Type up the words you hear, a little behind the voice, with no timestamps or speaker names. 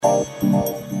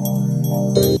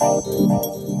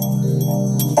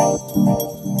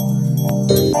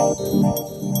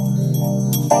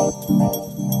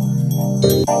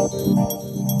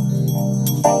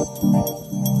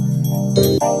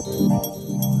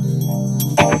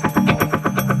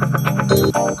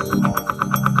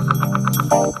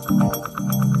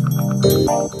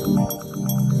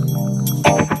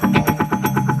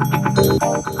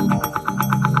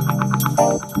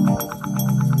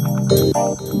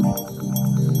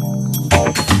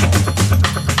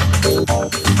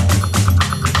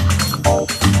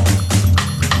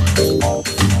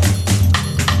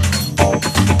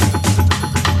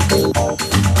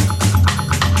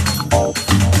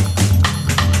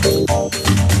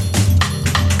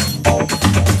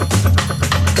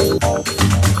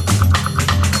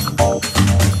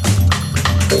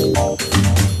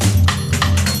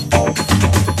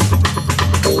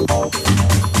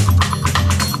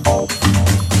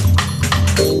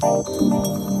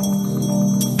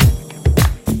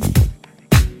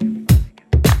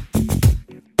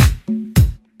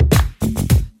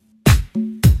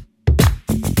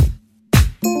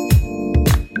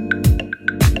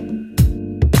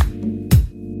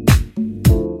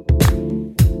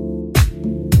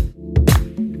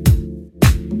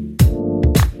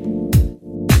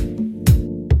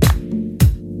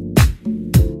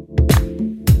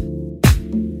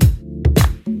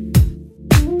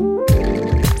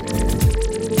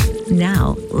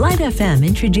Now, Light FM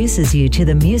introduces you to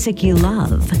the music you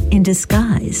love in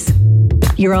disguise.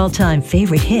 Your all-time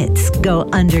favorite hits go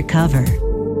undercover.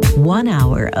 1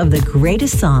 hour of the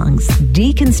greatest songs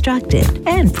deconstructed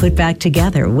and put back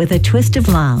together with a twist of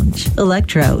lounge,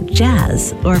 electro,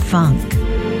 jazz, or funk.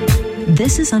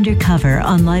 This is Undercover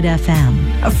on Light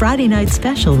FM, a Friday night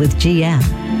special with GM.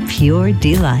 Pure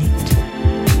delight.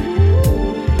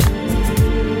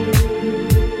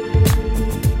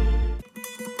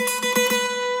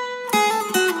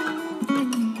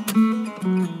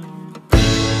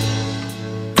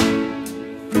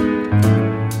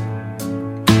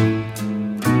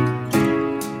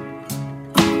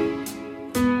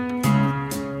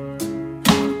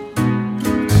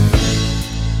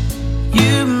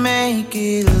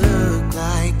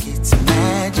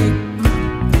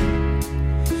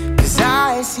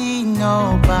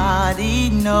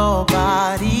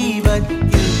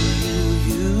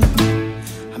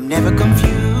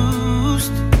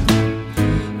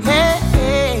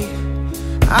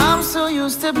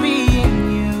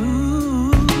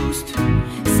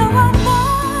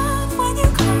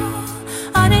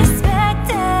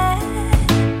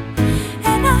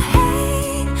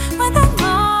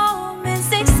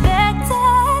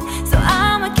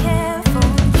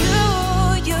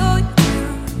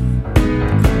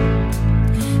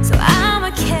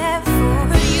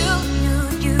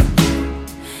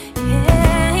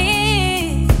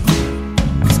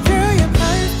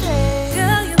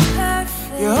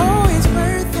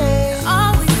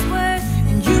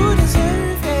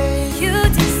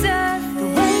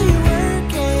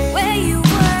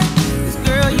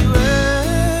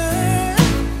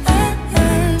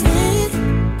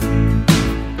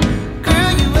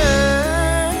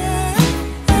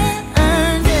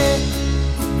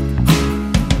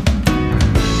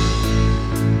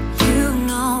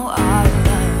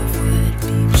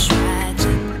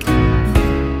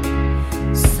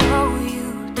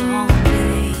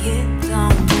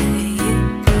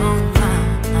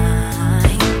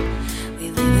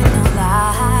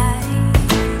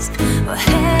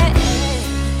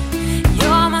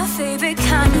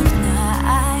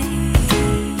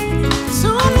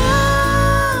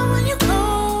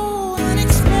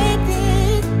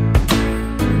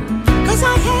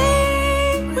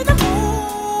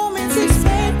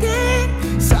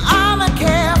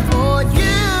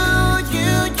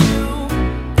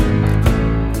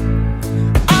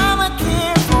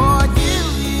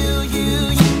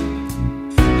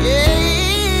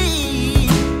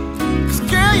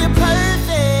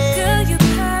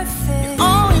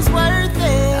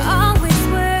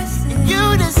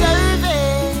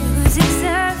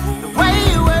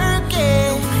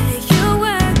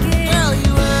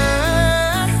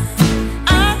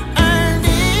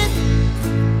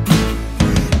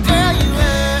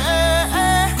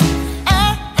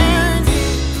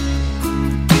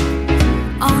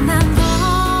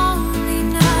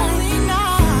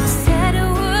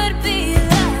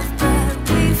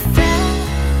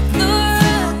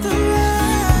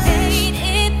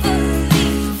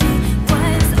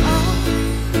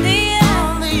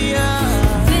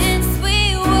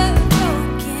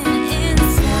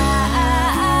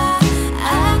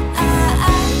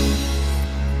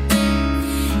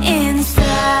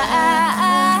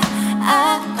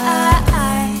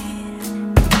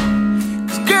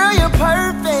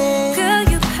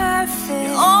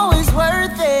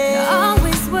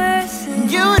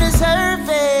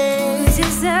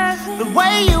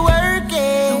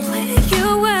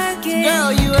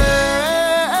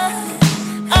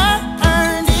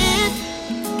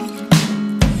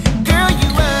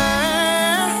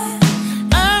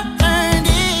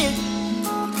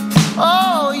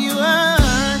 Oh, you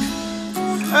earned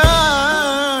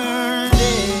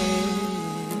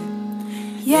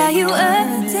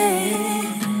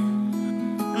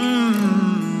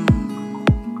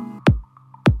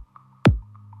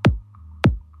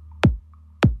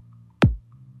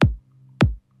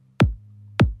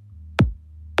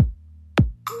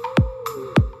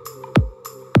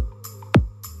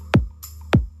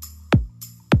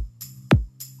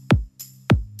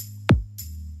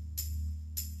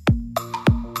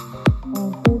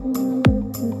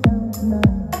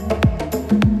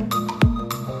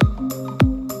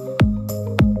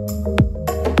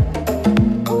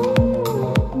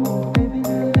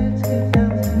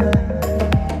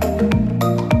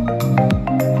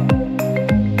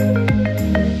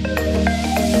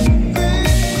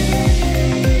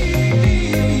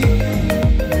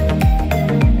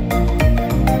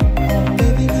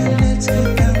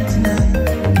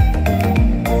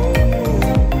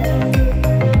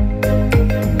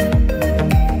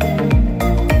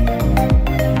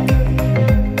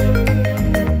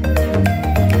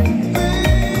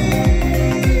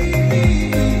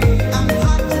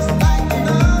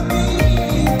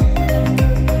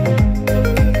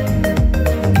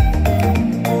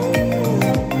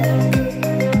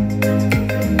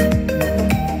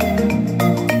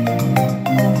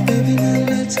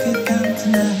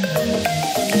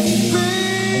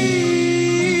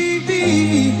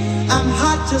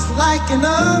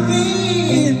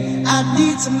loving. I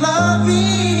need some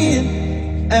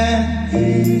loving. And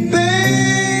baby,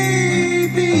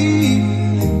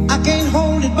 I can't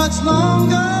hold it much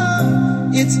longer.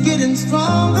 It's getting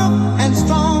stronger and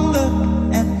stronger.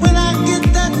 And when I get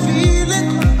that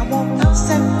feeling, I want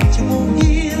sexual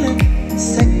healing,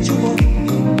 sexual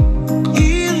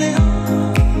healing.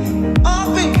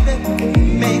 Oh, baby,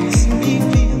 makes me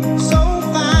feel so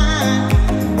fine.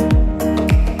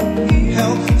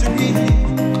 Helps to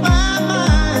relieve my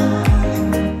mind.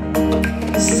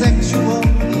 Sexual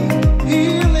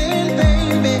healing,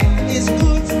 baby, is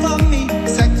good for me.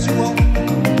 Sexual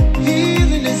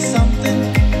healing is something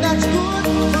that's good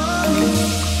for me.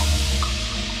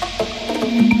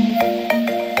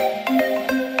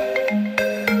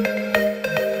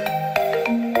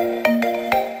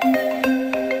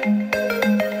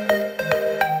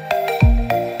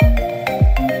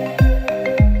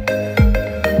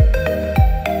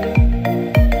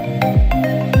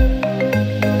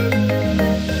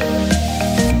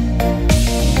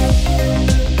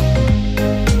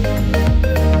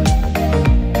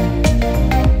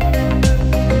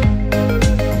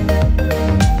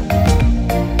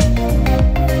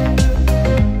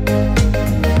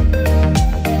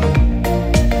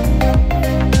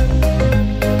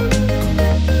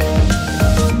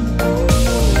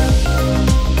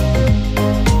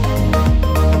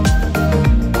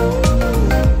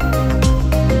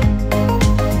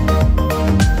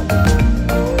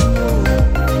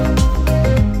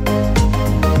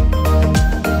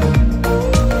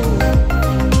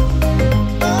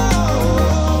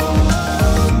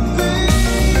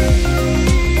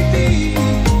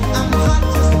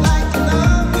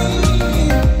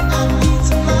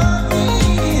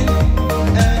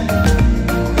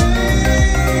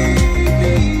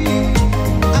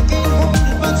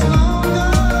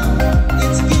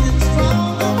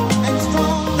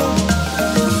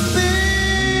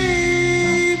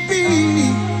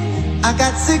 I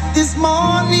got sick this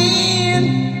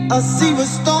morning. A sea was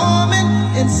storming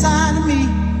inside of me.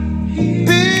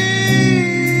 Baby,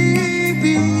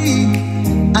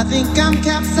 I think I'm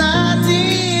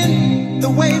capsizing. The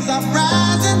waves are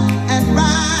rising and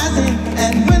rising.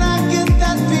 And when I get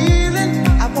that feeling,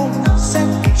 I want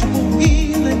sexual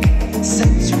healing.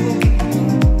 Sexual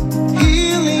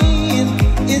healing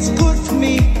is good for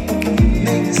me.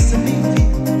 Makes me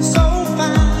feel so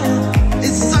fine.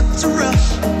 It's such a rush.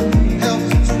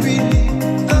 Helps to relieve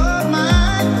the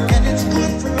mind. And it's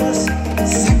good for us.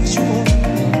 Sexual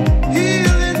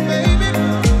healing, baby.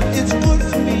 It's good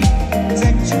for me.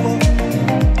 Sexual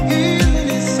healing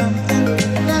is something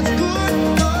that's good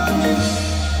for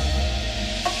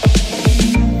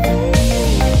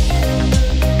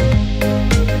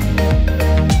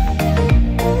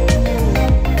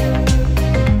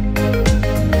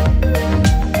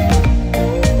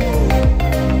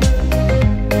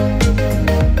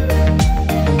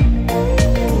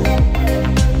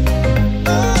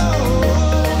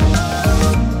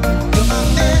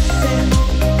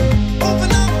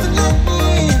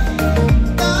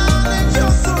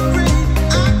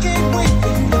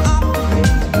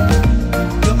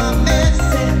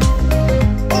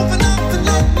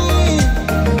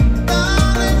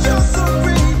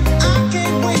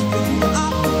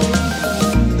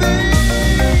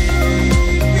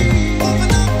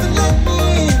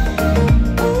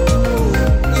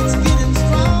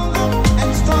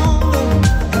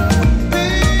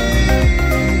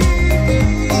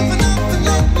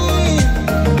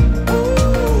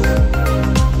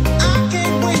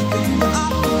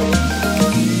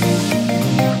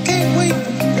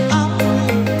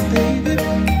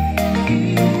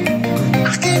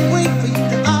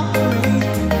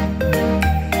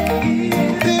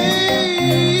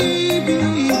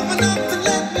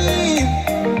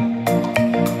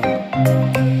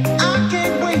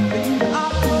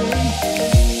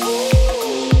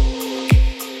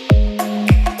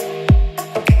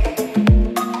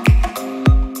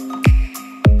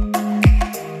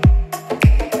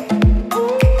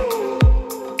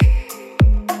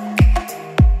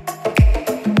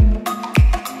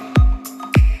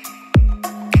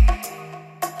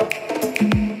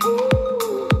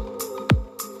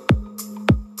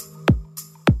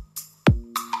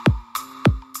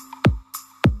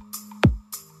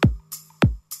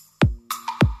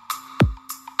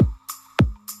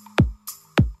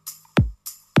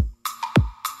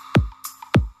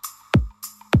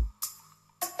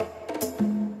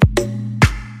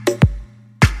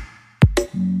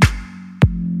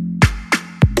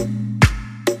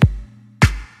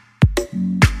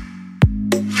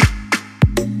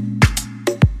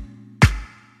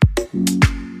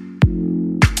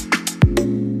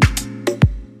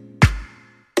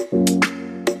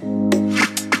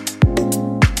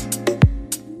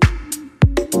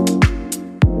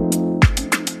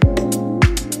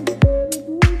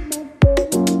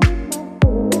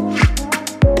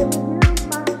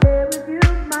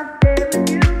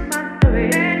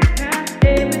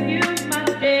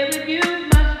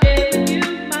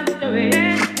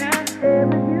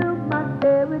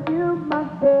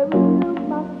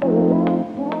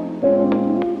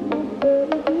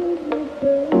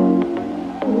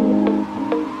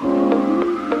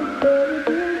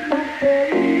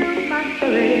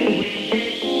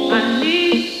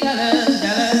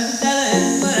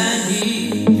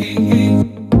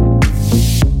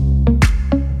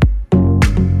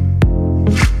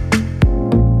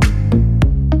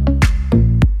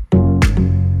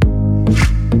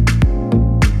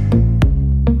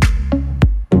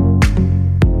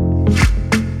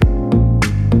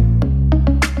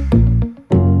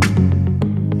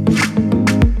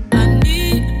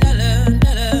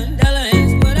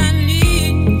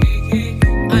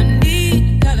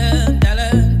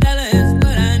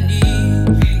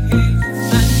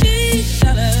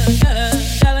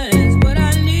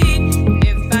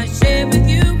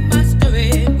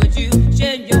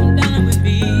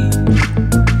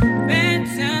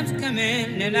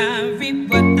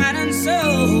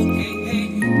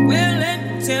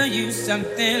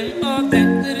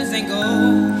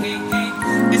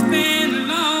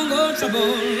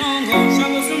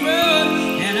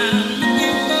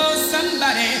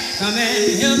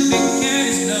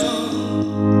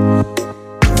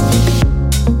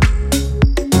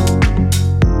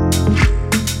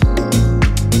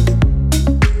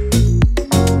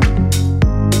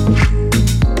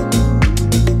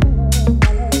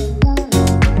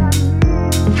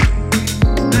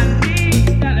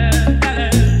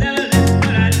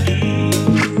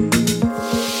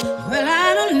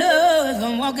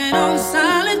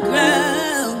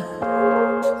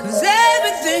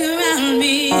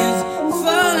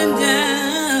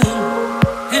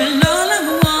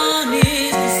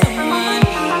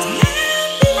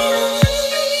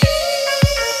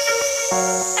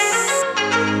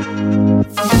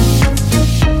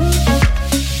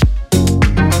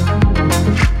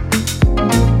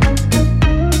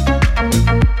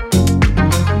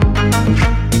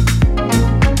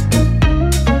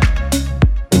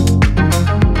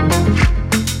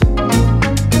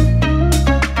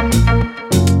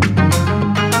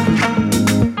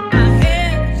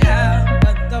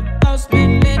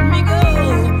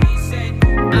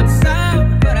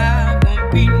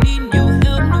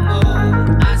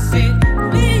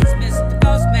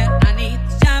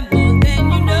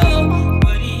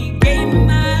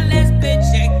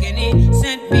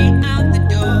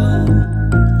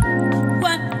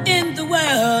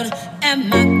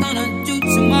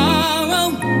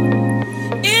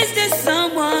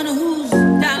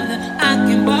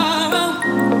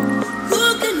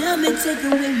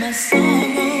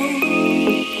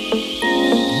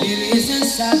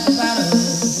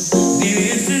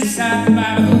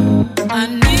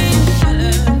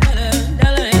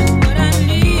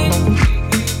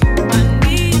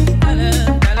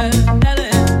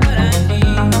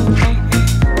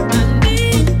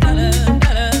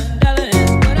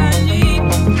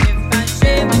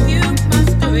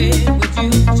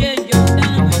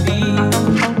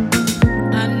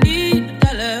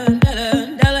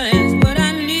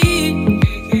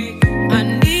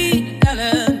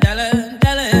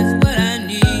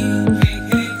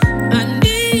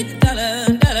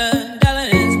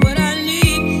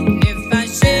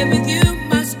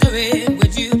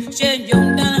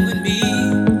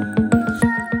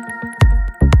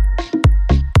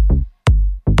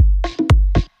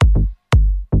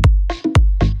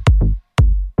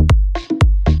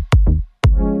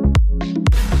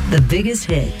Biggest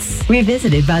hits,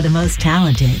 revisited by the most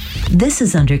talented. This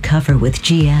is Undercover with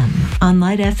GM on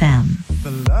Light FM.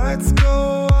 The lights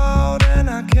go out and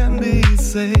I can be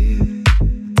saved.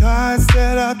 Tides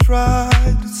that I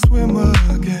tried to swim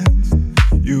against.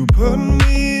 You put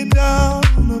me down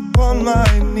upon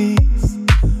my knees.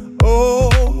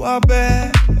 Oh, I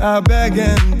beg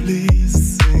and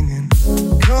please. Singing,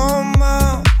 come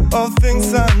out of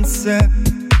things unsaid.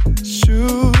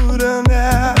 Shoot an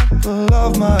apple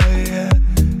of my head.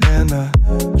 And a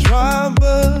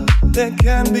trouble that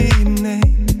can be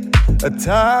named. A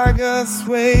tiger's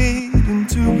waiting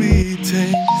to be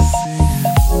tamed.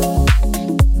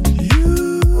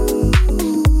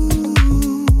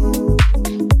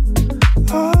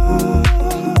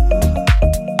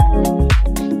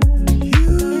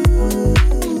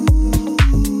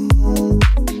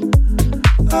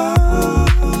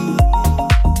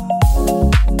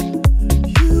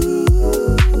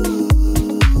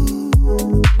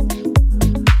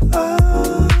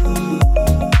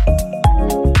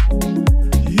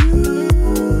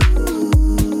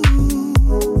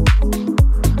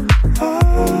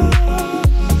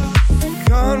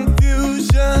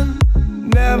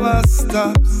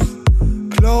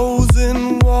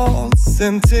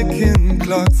 And ticking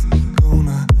clocks,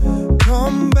 gonna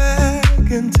come back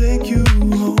and take you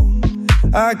home.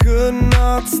 I could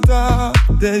not stop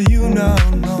that you now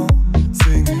know.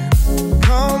 Singing,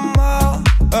 come out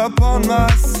upon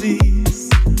my seas.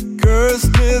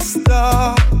 Cursed missed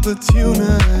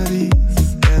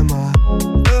opportunities. Am I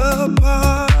a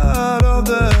part of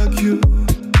the cure,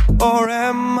 or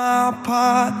am I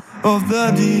part of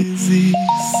the disease?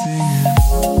 Singing,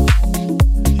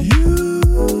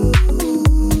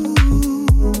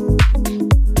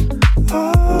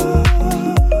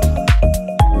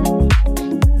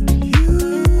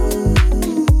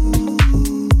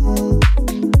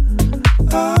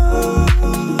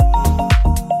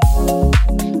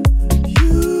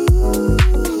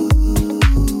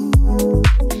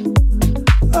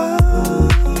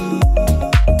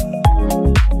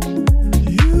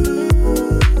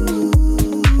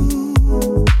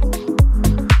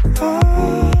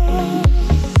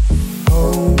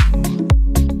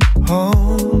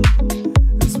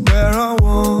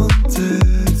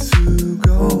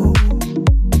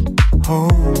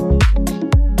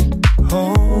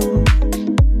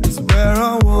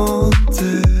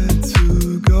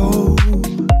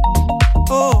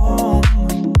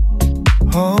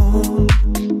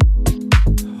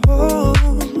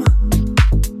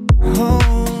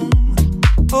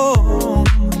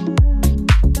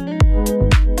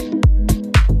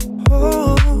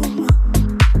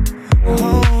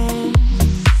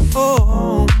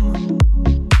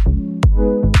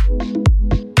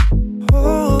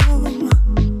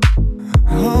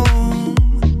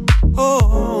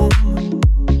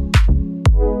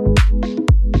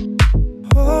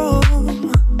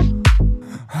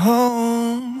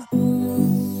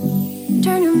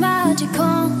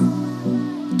 magical.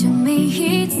 To me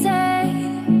he'd say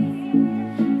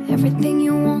everything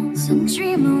you want and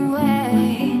dream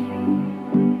away.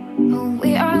 Oh,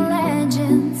 we are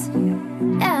legends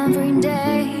every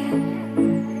day.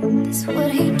 That's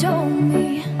what he told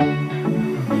me.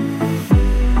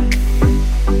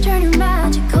 Turn your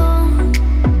magical.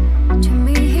 To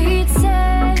me he'd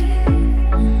say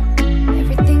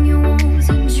everything you want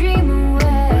and dream away.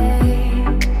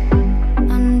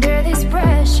 Under this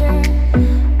pressure,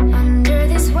 under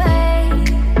this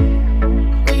weight,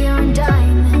 we are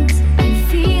diamonds. I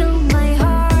feel my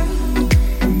heart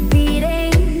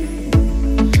beating.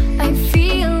 I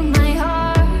feel my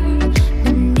heart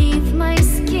beneath my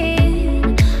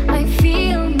skin. I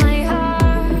feel my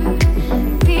heart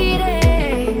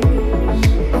beating.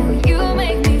 Oh, you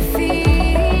make me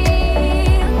feel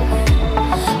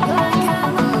like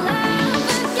I'm alive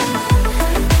again.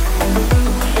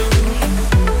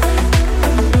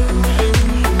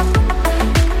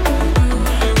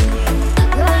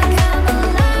 Like I'm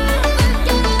alive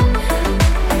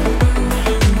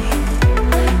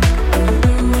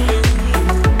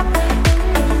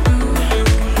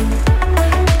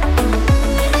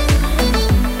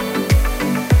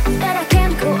that I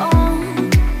can't go on,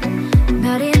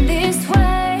 not in this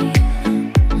way.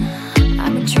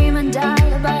 I'm a dream and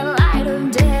die by the light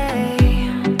of day.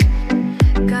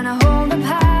 Gonna hold up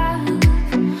high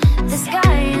the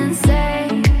sky and say,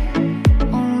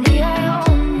 only I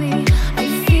own me. I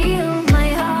feel my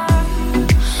heart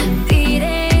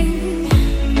beating.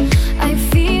 I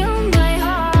feel my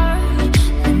heart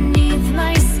beneath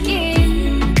my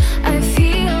skin. I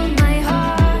feel my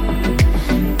heart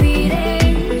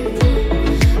beating.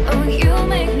 Oh, you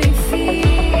make me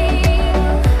feel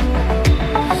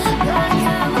like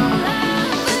I'm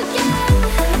alive again.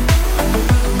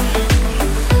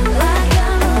 Like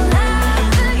I'm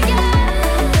alive again.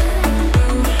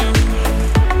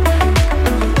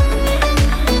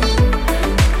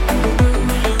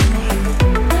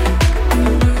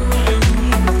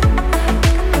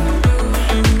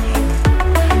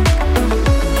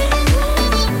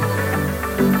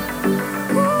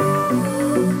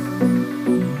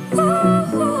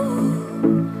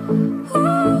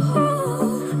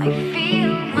 I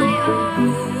feel my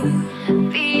heart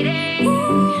beating.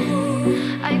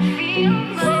 I feel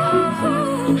my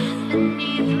heart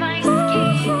beneath my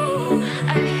skin.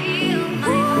 I feel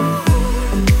my heart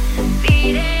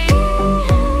beating.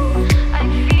 I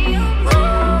feel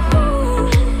my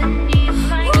heart beneath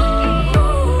my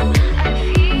skin. I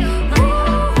feel my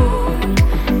heart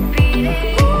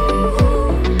beating.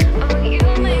 Oh, you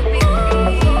make me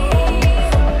feel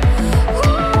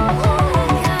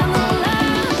like I'm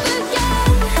alive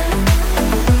again.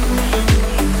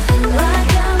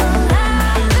 Like I'm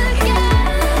alive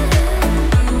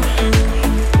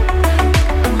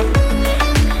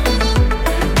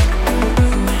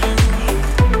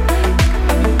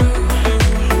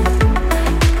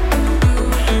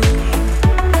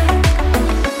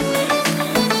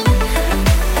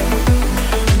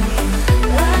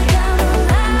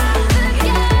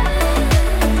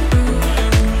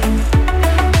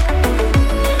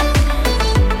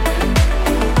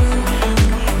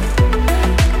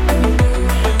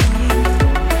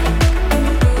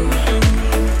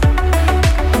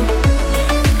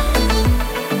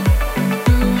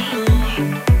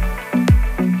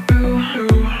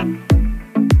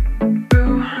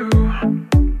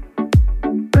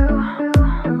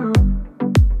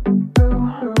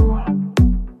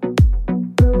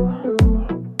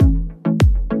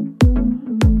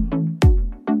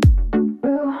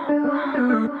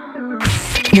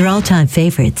Your all-time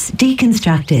favorites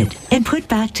deconstructed and put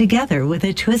back together with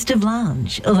a twist of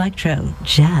lounge, electro,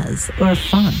 jazz, or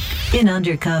funk in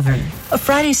Undercover. A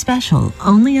Friday special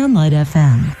only on Light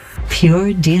FM.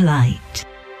 Pure delight.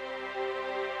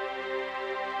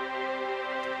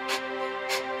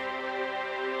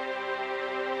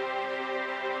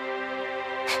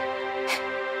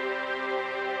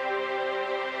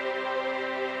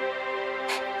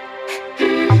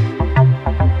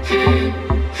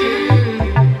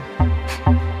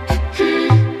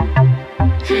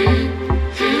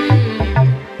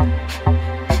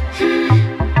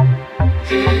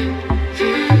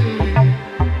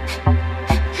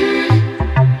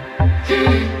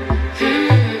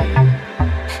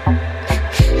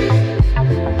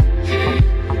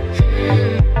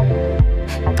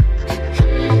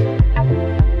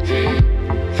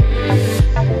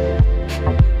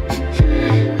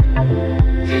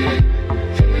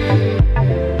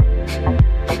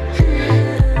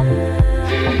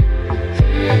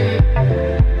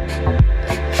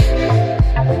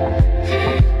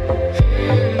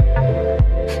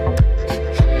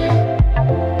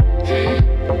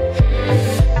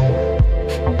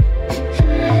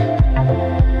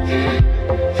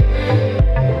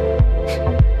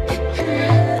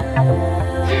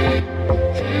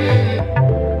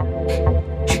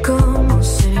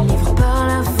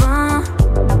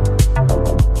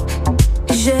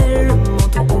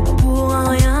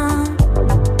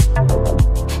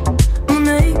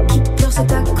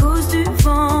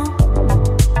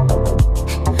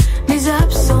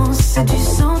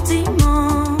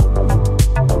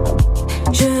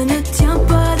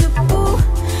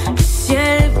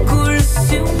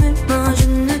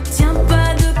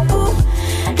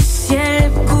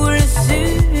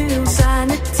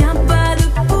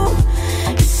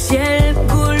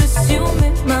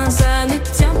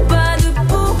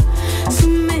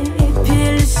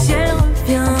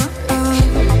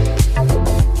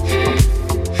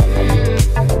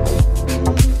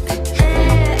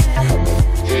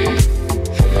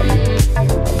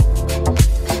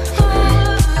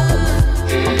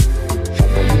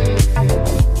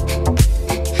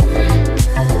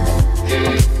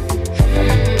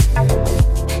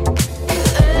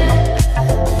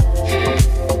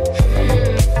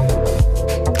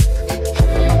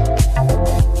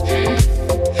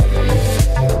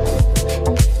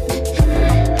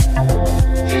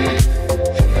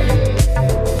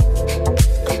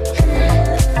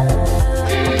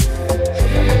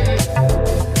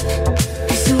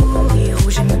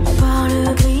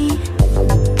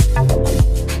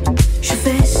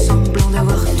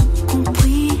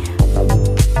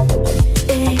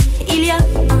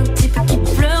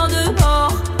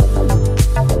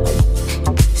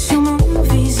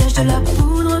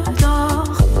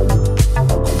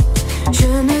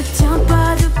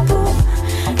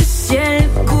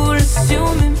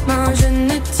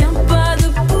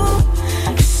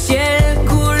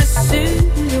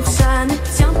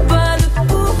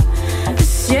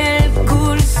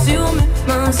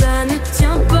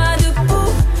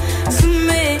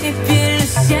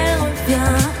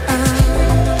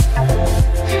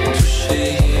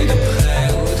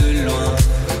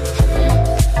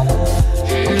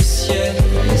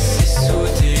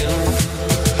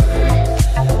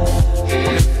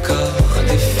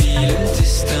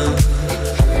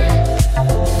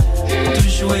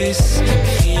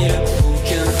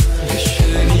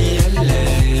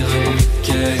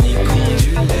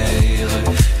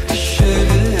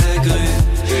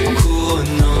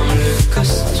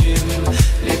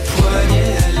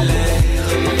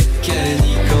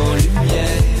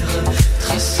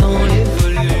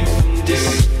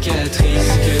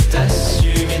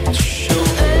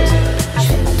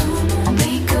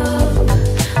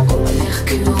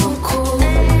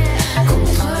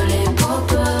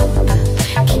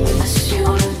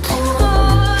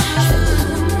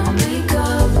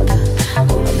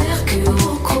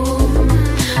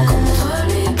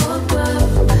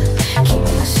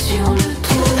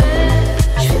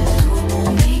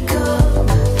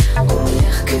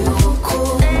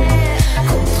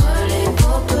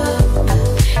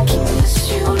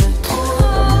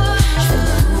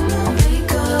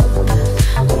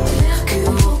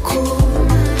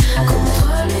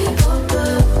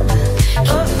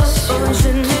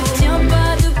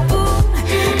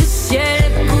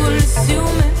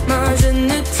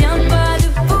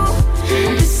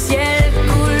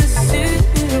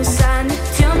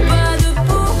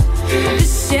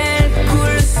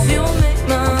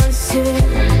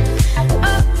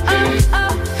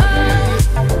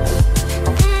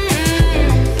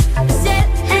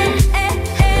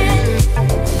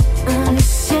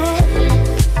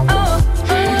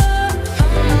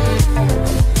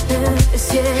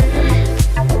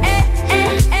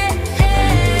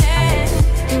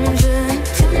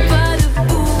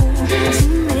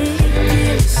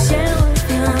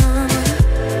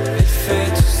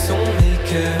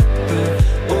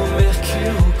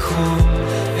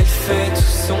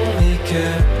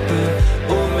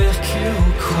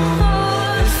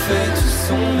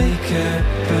 son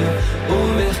make-up au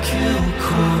mercure au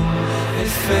chrome. Elle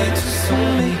fait tout son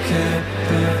make-up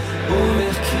au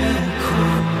mercure au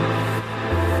chrome.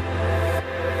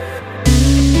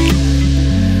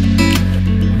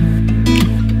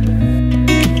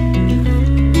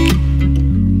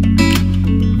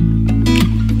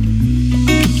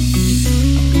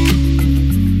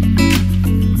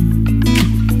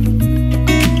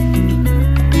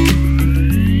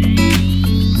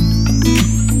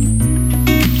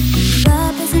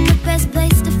 Love isn't the best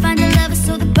place to find a lover,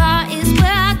 so the bar is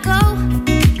where I go.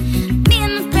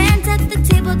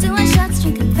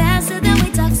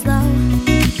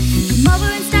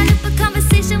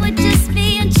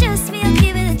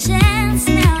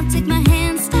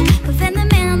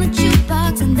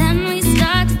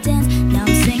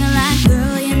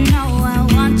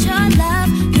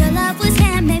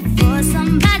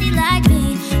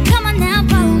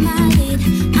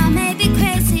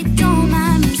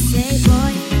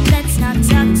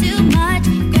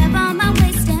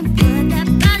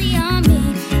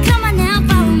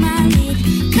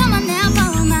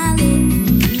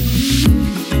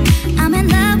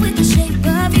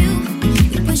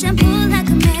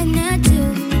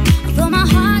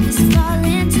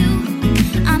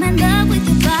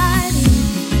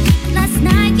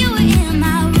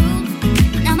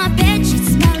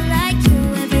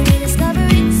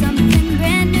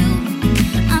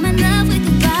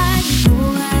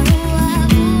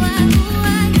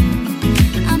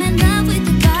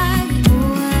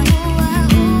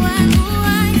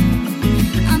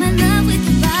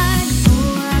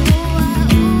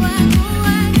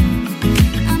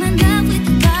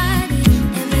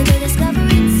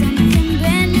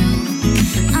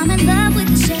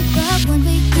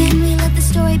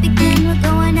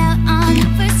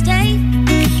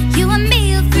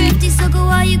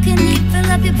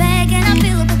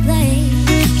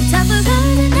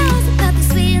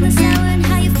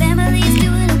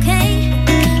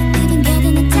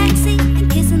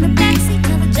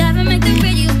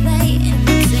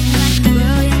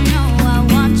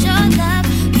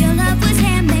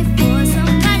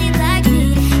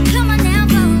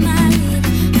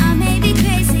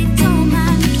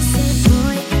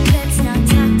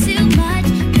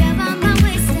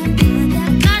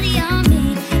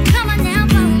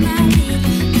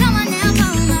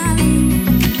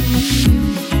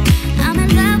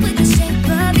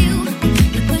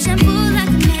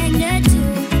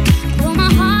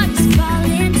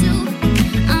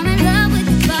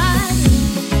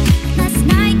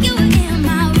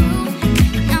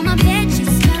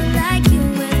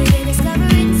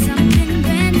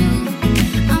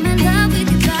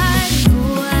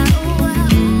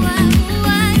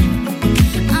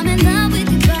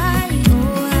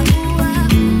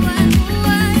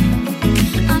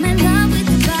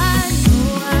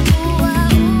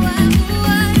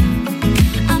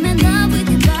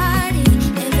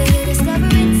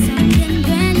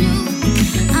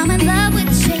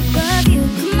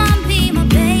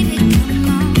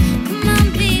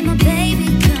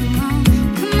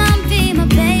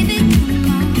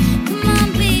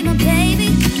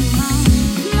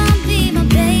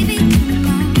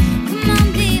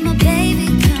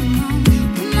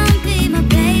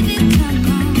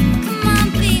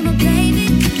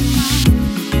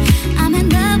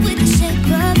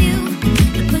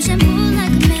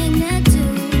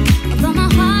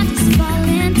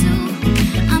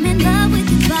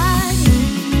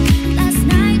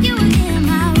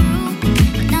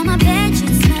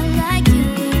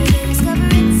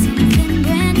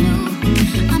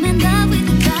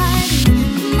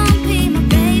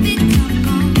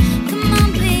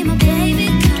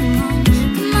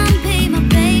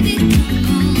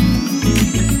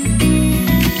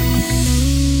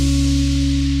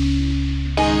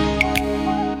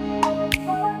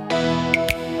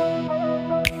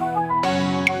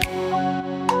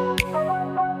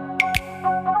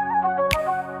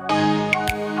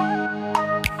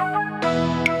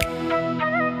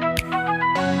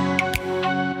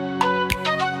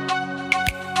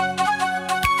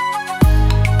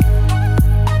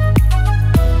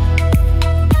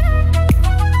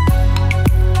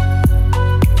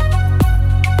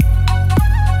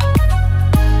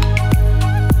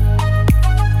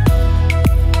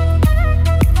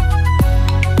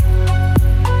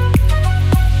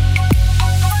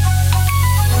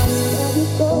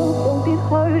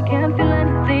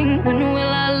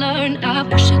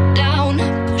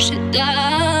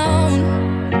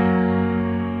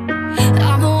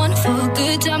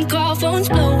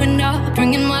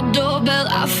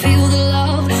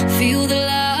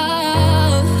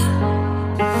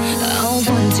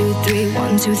 three,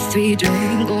 1, 2, 3,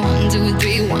 drink. 1, 2,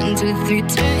 3, 1, 2, 3,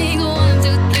 drink. 1,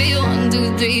 2, 3, 1,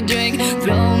 2, 3, drink.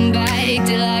 Throw 'em back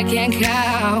till I can't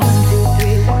count. 1, 2,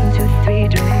 3, 1, 2, 3,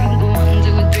 drink. 1,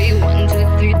 2, 3, 1, 2,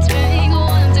 3, drink.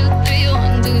 1, 2, 3,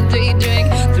 1, 2, 3, drink.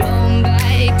 Throw 'em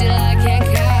back till I can't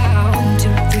count. 1,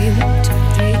 2, 3, 1, 2,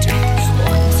 3, drink.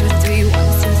 1, 2, 3,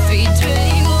 1, 2, 3,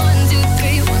 drink. 1, 2,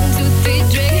 3, 1, 2, 3,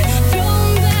 drink. Throw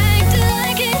 'em back till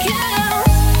I can't count.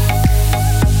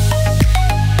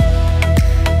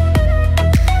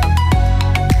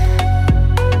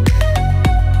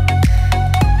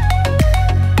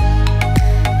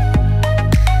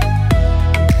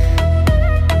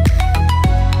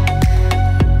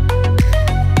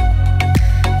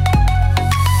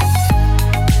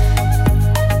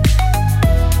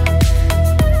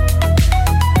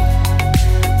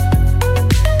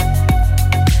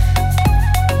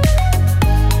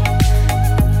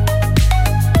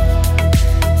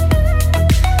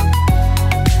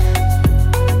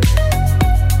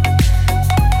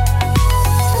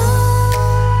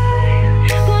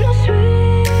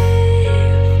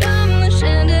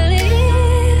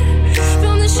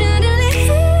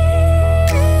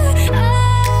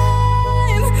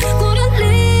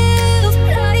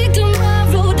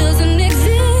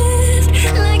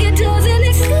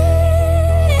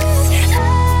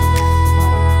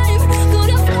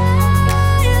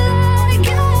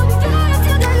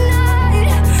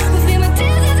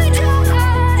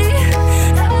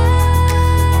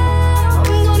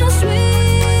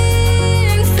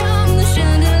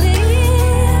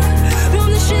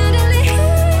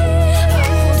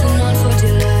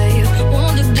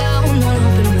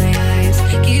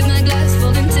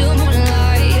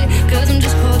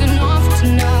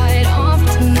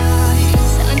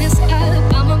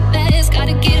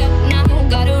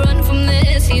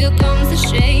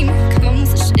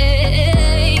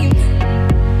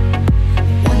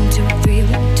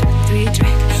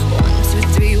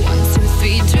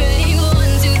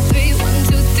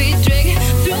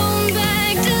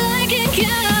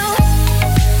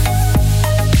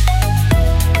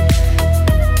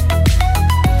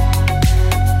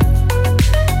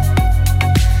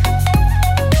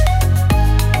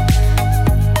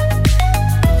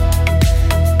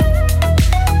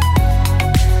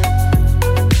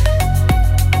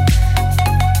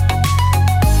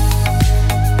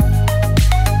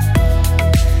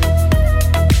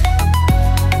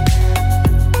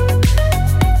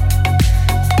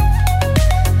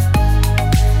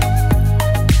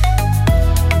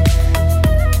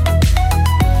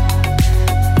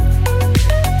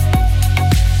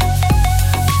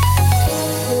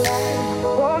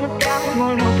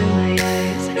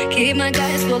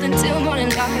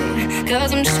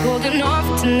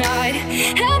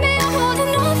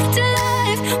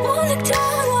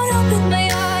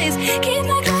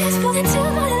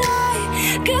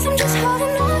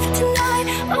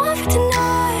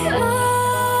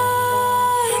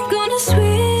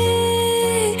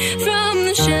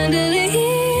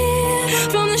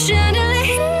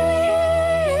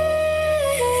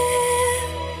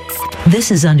 This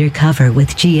is Undercover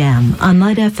with GM on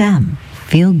Light FM.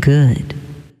 Feel good.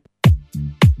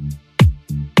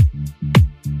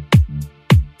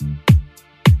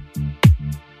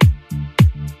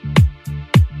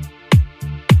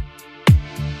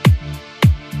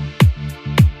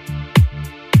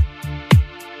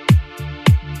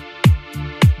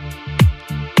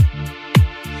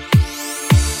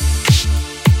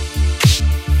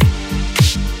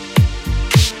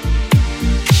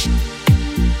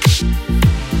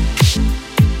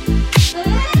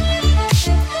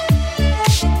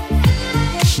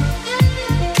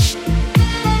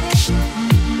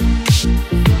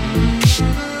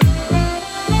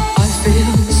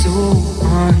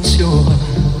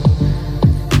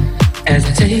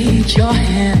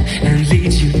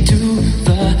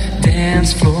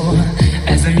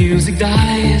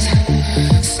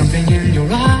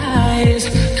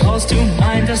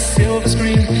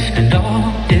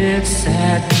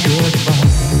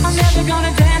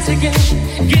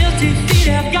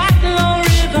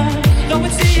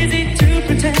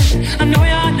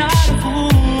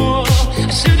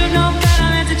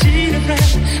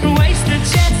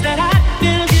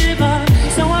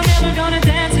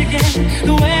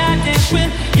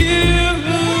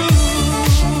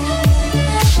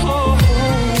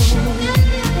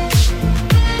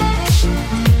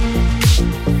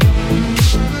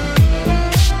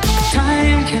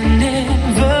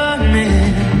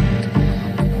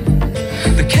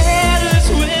 The careless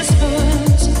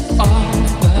whispers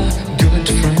of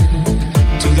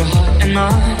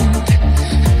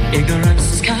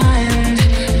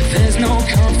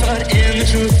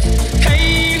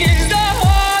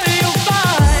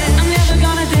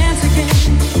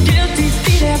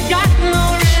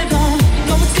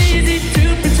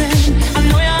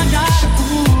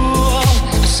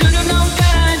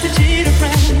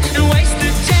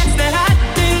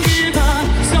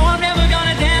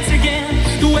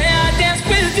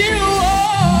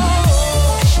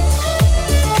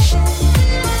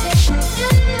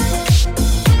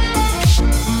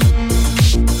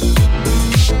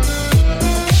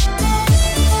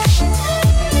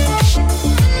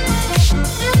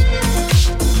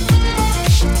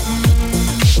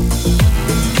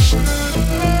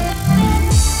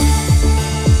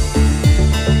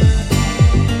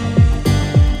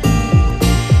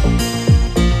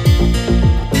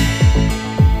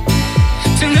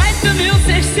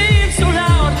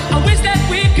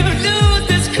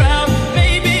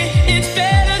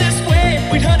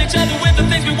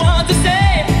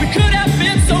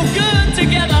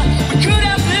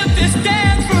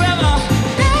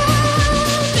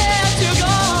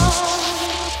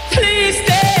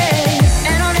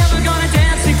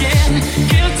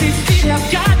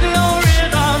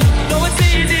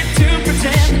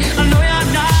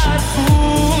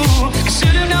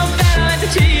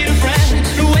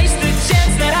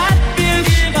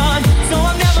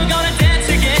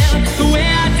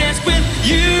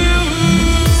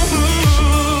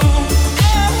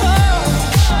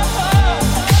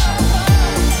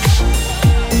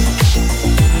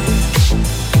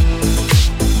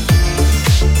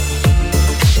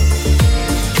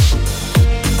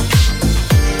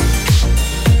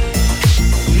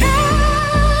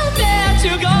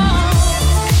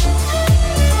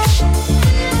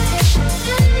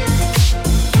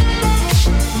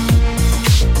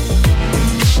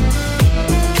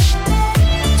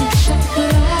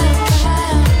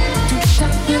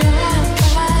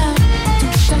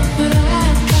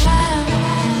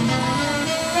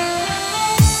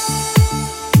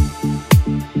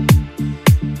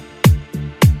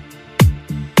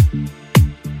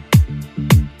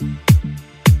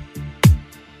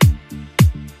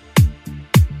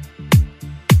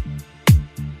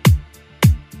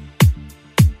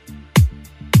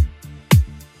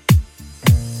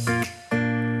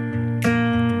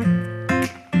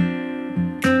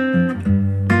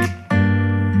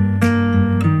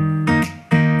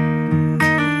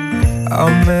I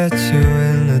met you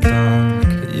in the dark,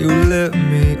 you lit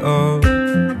me up.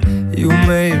 You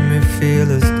made me feel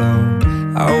as though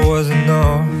I wasn't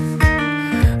off.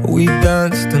 We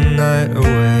danced the night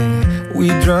away, we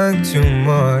drank too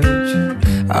much.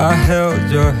 I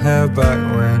held your hair back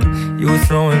when you were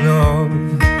throwing up.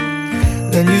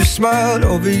 Then you smiled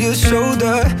over your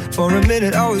shoulder. For a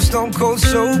minute I was stone cold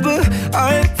sober.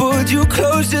 I pulled you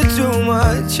closer to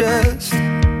my chest,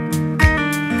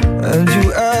 and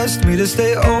you asked me to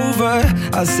stay over.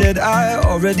 I said I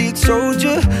already told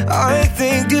you, I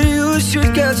think that you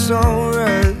should get some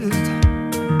rest.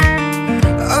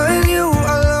 I knew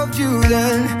I loved you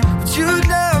then, but you'd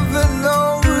never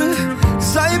know.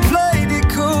 'Cause I played it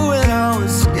cool and I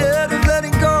was scared of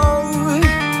letting go.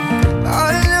 I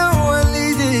knew I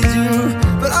needed you,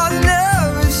 but I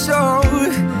never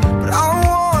showed. But I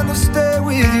wanna stay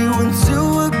with you until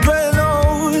we're grown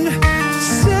old.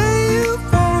 Say you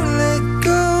won't let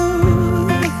go.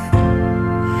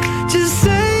 Just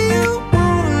say you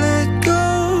won't let go.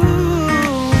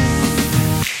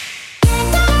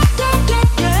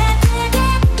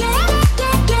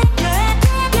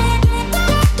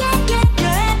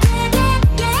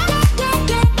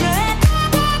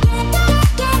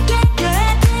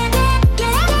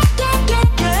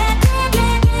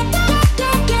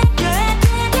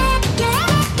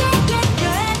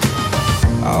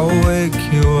 I'll wake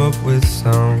you up with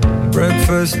some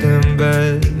breakfast in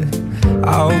bed.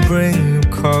 I'll bring you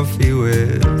coffee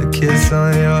with a kiss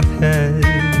on your head.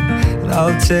 And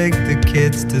I'll take the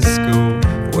kids to school,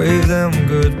 wave them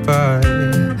goodbye.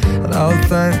 And I'll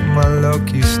thank my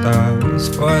lucky stars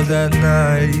for that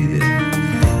night.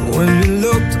 When you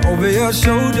looked over your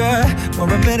shoulder, for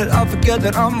a minute I forget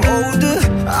that I'm older.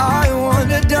 I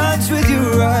wanna dance with you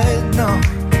right now.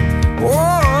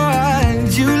 Oh, and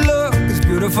you look as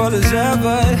beautiful as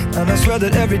ever, and I swear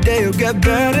that every day you'll get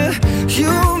better.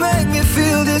 You make me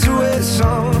feel this way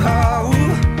somehow.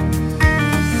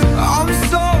 I'm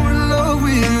so in love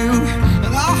with you,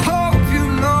 and I hope you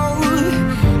know,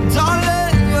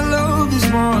 darling, your love is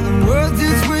more than worth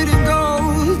its weight in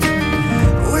gold.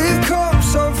 We've come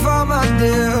so far, my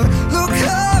dear, look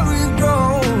how we've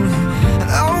grown. And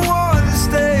I wanna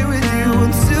stay with you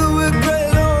until we're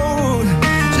great old.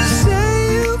 Just say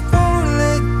you won't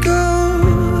let go.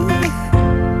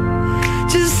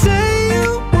 Just say you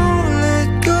won't let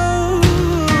go.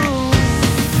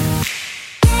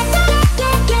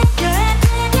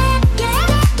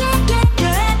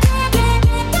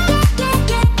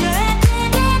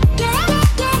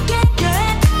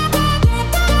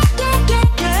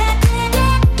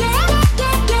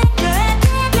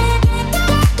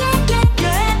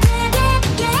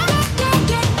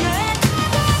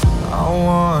 I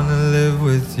wanna live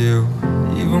with you,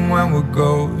 even when we're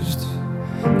ghosts.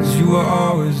 'Cause you were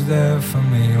always there for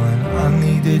me when I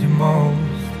needed you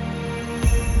most.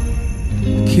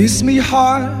 Kiss me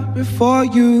hard before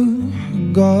you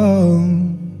go.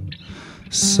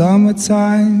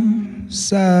 Summertime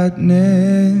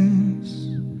sadness.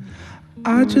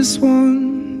 I just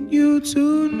want you to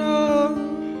know,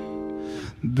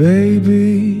 baby,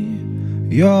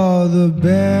 you're the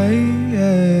best.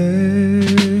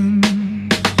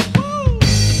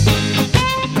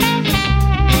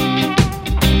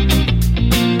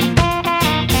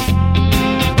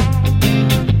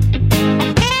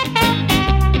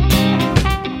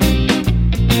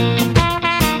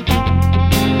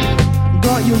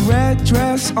 Got your red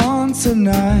dress on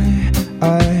tonight,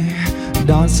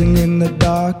 dancing in the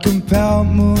dark and pale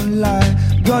moonlight.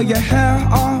 Got your hair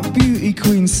on beauty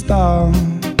queen style,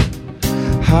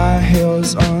 high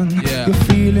heels on, you're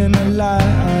feeling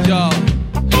alive. Yo,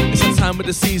 it's that time of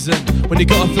the season when you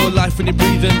gotta feel life when you're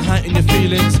breathing, heighten your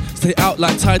feelings. Stay out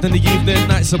like tide in the evening,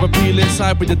 nights are appealing,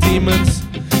 side with the demons.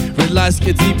 Realize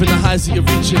get deep in the highs that you're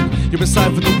reaching. You're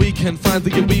inside for the weekend, find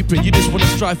that you're weeping. You just wanna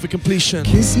strive for completion.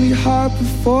 Kiss me hard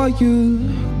before you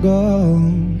go.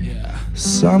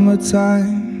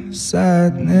 Summertime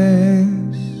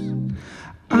sadness.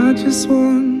 I just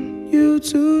want you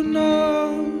to know,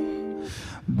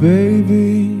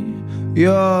 baby,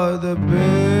 you're the best.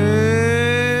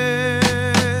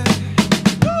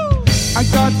 I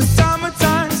got the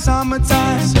summertime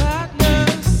sadness.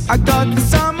 I got the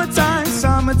summertime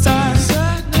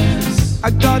sadness. I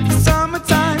got the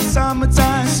summertime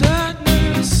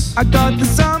sadness. I got the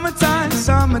summertime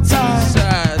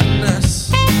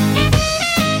sadness.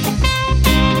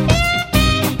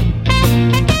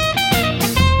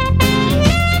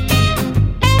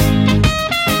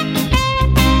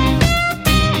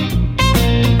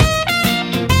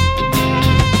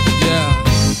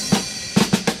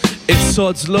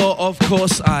 Sod's law, of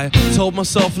course. I told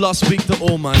myself last week that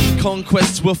all my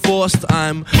conquests were forced.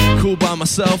 I'm cool by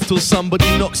myself till somebody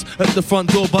knocks at the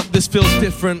front door, but this feels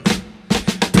different.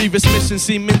 Previous missions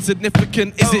seem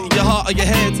insignificant. Is it your heart or your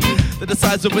head that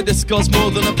decides whether this girl's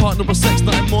more than a partner or sex?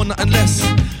 Nothing more, nothing less.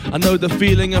 I know the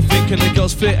feeling of thinking the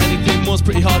girl's fit. Anything more's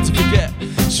pretty hard to forget.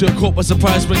 Sure caught by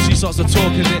surprise when she starts to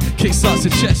talk and it kickstarts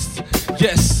your chest.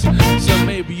 Yes, so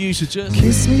maybe you should just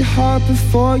kiss me hard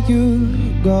before you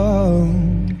go.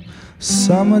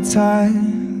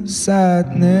 Summertime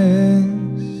sadness.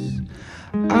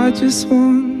 I just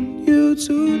want you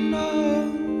to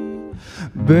know,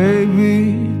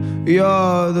 baby,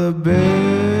 you're the best.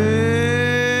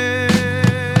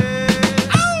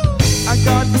 I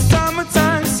got the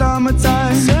summertime sadness.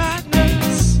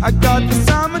 I got the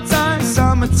summertime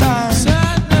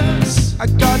sadness. I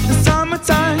got the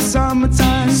summertime sadness. I got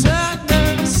the summertime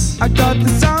sadness. I got the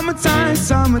summertime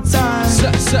sadness.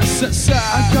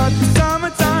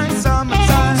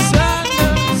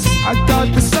 I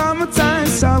got the summertime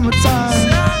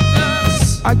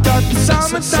sadness. I got the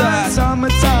summertime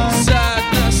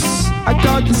sadness. I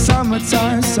got the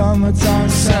summertime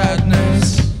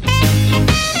sadness.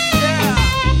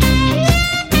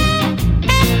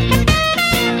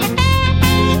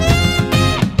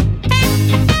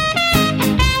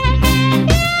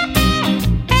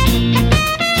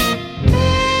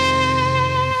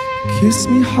 Kiss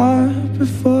me hard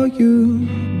before you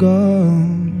go.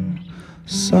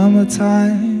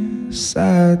 Summertime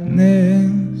sadness.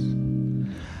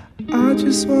 I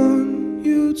just want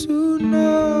you to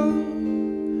know,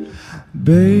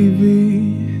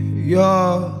 baby,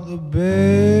 you're the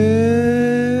best.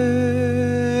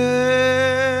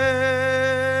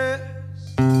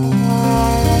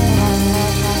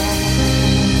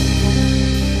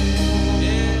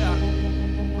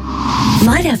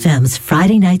 Light FM's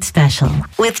Friday Night Special,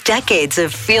 with decades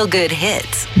of feel-good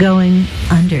hits, going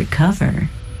undercover.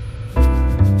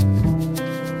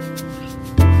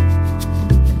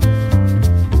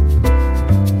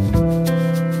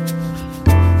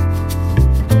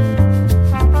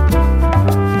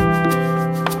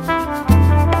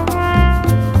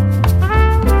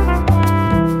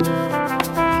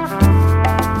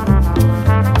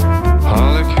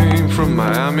 Holly came from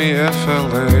Miami,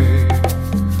 FLA.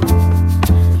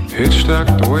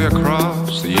 Hitchhiked the way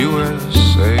across the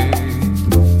USA.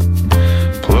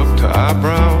 Plucked her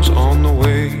eyebrows on the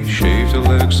way. Shaved her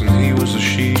legs and he was a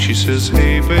she. She says,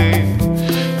 hey babe,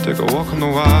 take a walk on the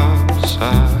wild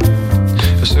side.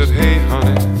 I said, hey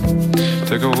honey,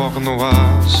 take a walk on the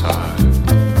wild side.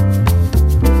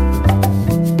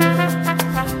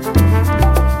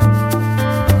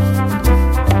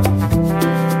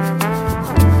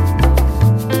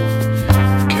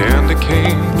 Candy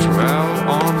came from out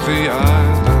on the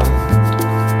island.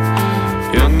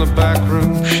 In the back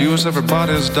room, she was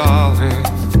everybody's darling.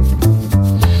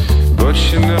 But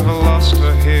she never lost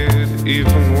her head,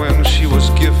 even when she was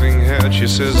giving head. She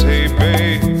says, hey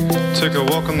babe, take a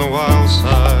walk on the wild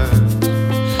side.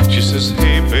 She says,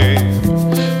 hey babe,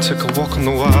 take a walk on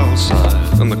the wild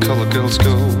side. And the color girls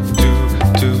go do,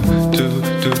 do, do,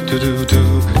 do, do, do,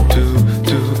 do, do, do,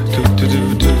 do, do, do,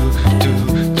 do, do, do,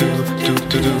 do,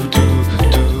 do, do, do.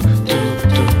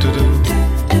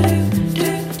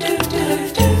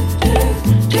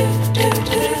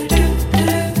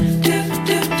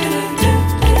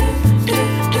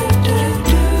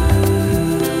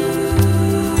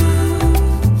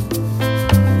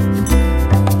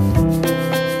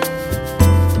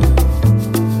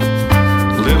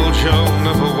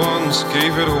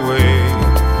 Gave it away.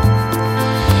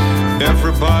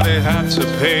 Everybody had to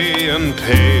pay and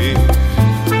pay.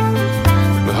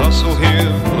 The hustle here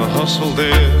and a hustle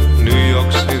there. New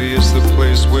York City is the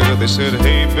place where they said,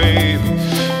 hey babe,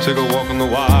 take a walk on the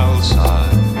wild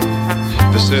side.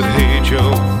 They said, hey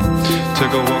Joe,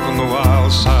 take a walk on the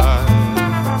wild side.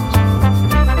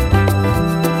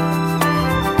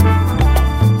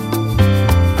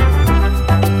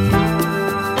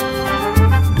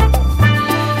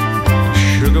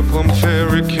 Plum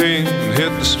Fairy came and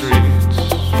hit the streets,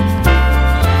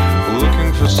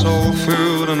 looking for soul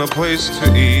food and a place to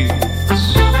eat.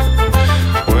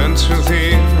 Went to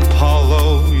the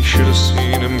Apollo, you should have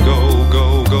seen him go,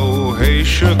 go, go. Hey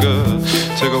sugar,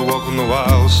 take a walk on the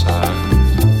wild side.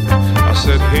 I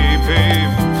said, hey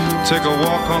babe, take a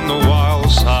walk on the wild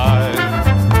side.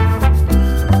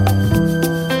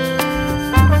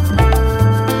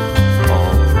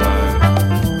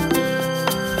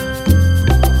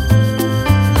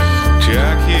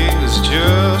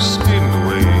 Just speeding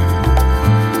away.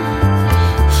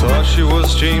 Thought she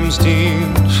was James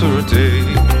Dean for a day.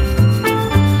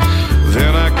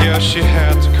 Then I guess she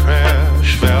had to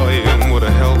crash. Valium would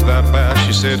have helped that bash.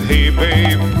 She said, hey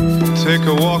babe, take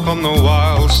a walk on the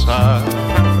wild side.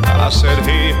 I said,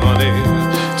 hey honey,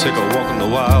 take a walk on the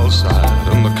wild side.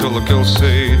 And the killer girl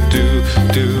say, do,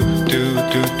 do, do,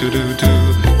 do, do, do, do,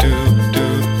 do,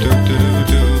 do, do,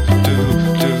 do, do, do,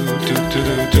 do, do,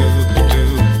 do, do,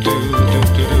 do.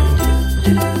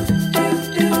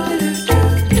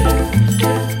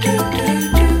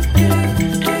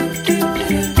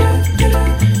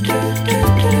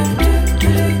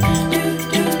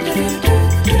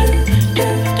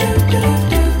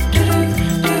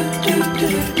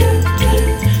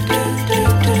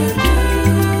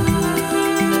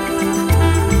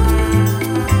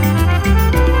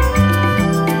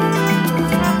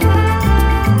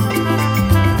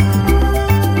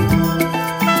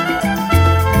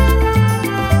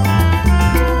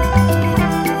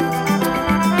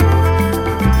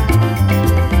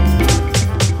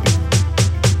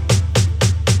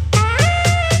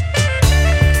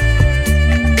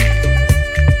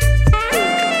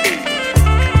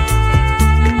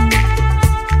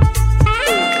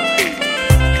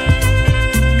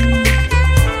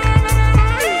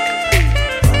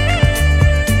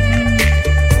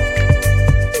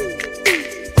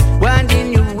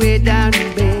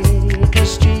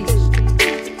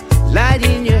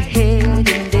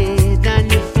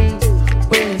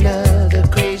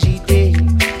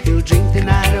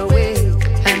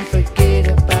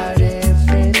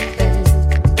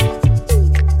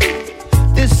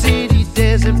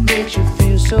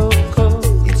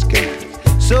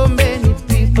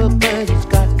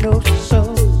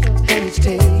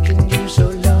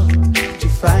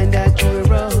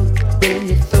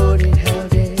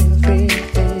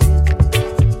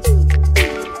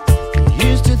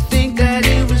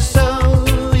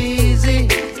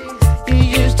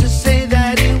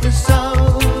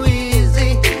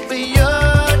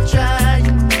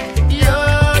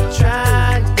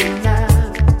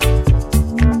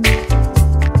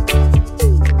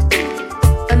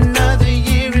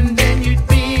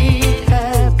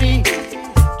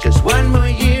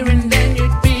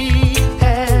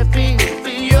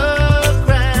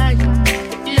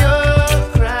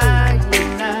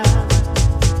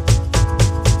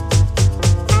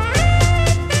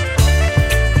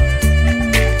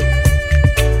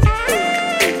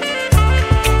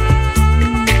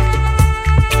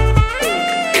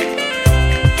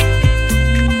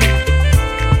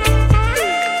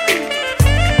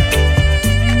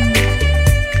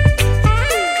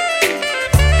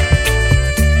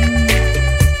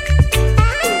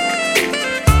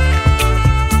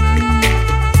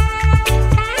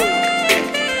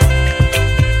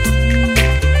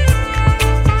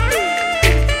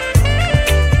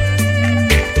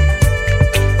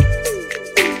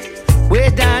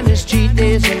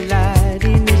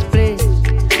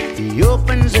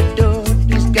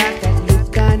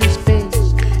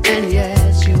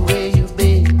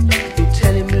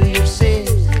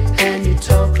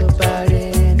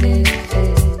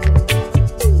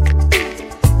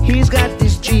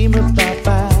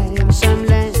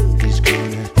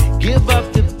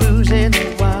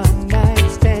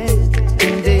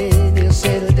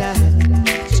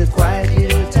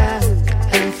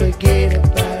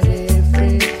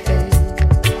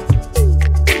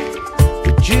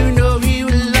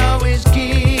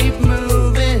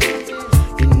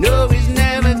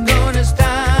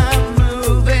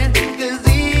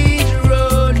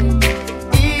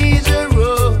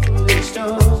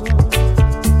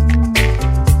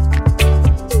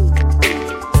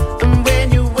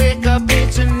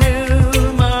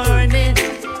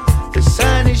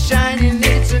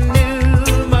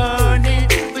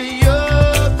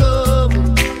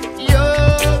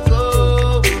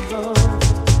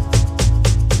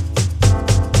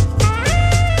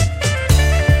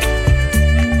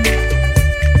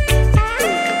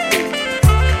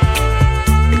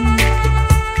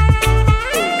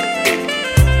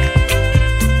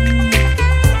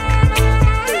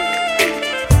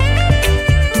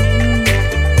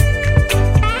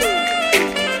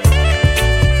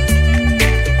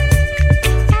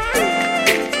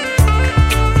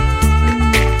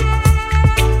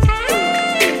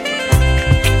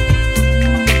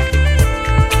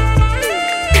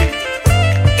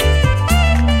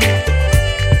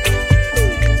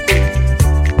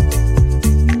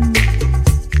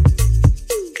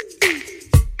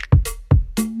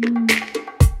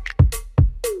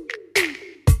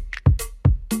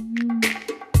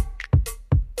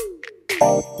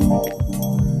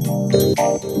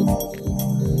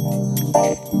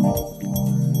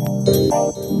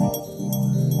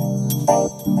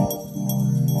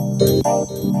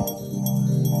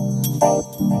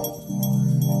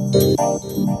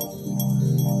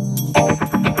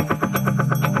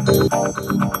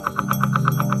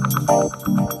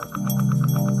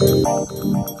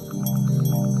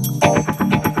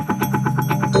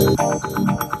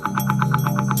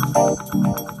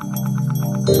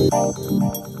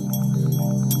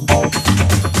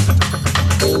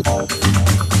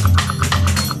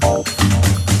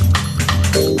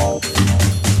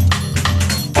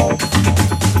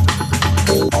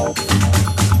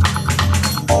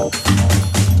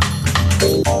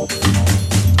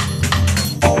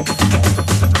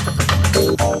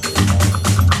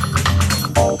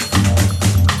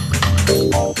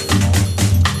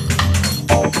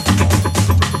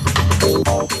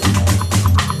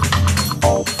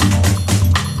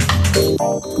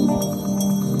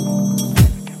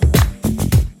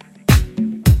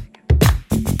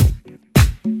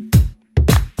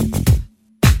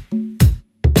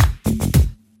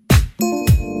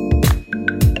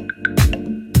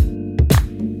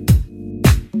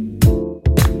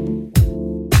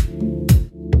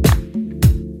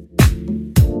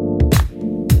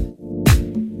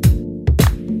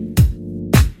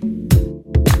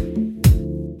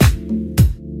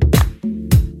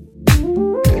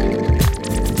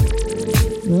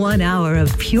 1 hour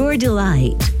of pure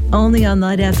delight, only on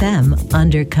Light FM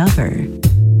Undercover.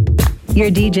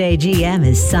 Your DJ GM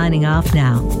is signing off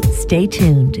now. Stay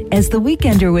tuned as The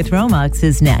Weekender with Romax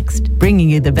is next, bringing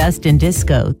you the best in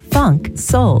disco, funk,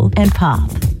 soul, and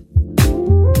pop.